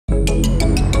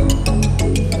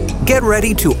Get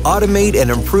ready to automate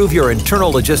and improve your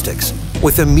internal logistics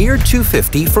with the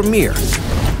MiR250 from MiR,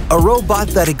 a robot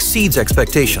that exceeds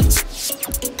expectations.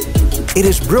 It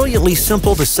is brilliantly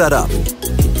simple to set up,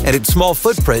 and its small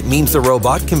footprint means the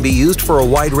robot can be used for a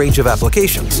wide range of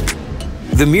applications.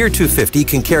 The MiR250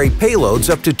 can carry payloads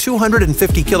up to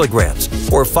 250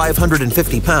 kilograms or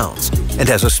 550 pounds and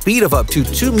has a speed of up to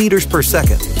 2 meters per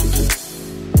second.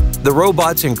 The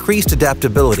robot's increased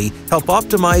adaptability help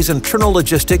optimize internal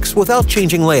logistics without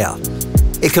changing layout.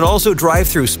 It can also drive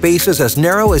through spaces as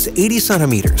narrow as 80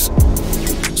 centimeters.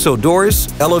 So doors,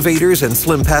 elevators, and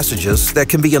slim passages that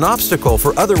can be an obstacle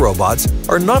for other robots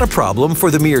are not a problem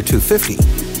for the MiR250.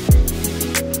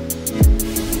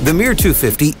 The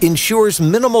MiR250 ensures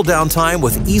minimal downtime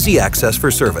with easy access for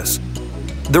service.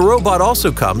 The robot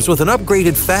also comes with an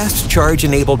upgraded fast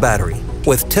charge-enabled battery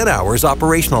with 10 hours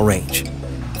operational range.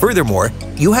 Furthermore,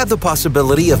 you have the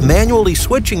possibility of manually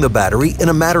switching the battery in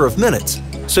a matter of minutes,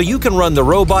 so you can run the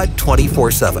robot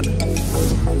 24/7.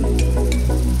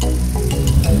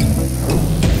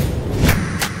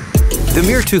 The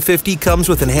MiR250 comes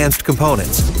with enhanced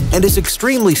components and is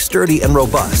extremely sturdy and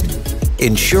robust,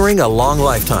 ensuring a long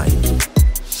lifetime.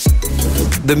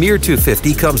 The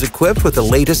MiR250 comes equipped with the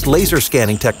latest laser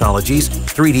scanning technologies,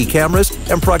 3D cameras,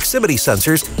 and proximity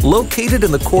sensors located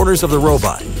in the corners of the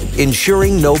robot,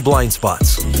 ensuring no blind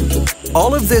spots.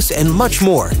 All of this and much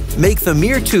more make the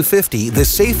MiR250 the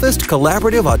safest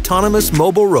collaborative autonomous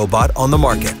mobile robot on the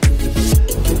market.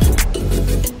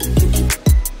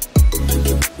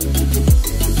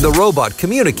 The robot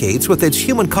communicates with its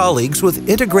human colleagues with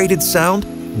integrated sound,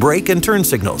 brake, and turn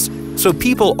signals, so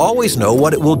people always know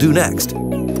what it will do next.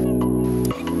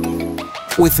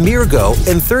 With MiR Go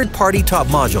and third-party top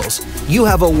modules, you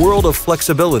have a world of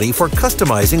flexibility for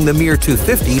customizing the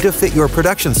MiR250 to fit your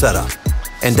production setup.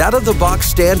 And out-of-the-box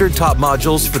standard top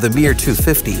modules for the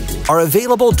MiR250 are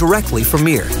available directly from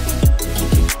MiR.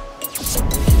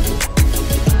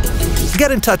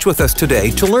 Get in touch with us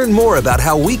today to learn more about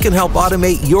how we can help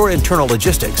automate your internal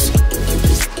logistics.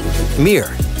 MiR,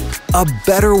 a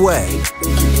better way.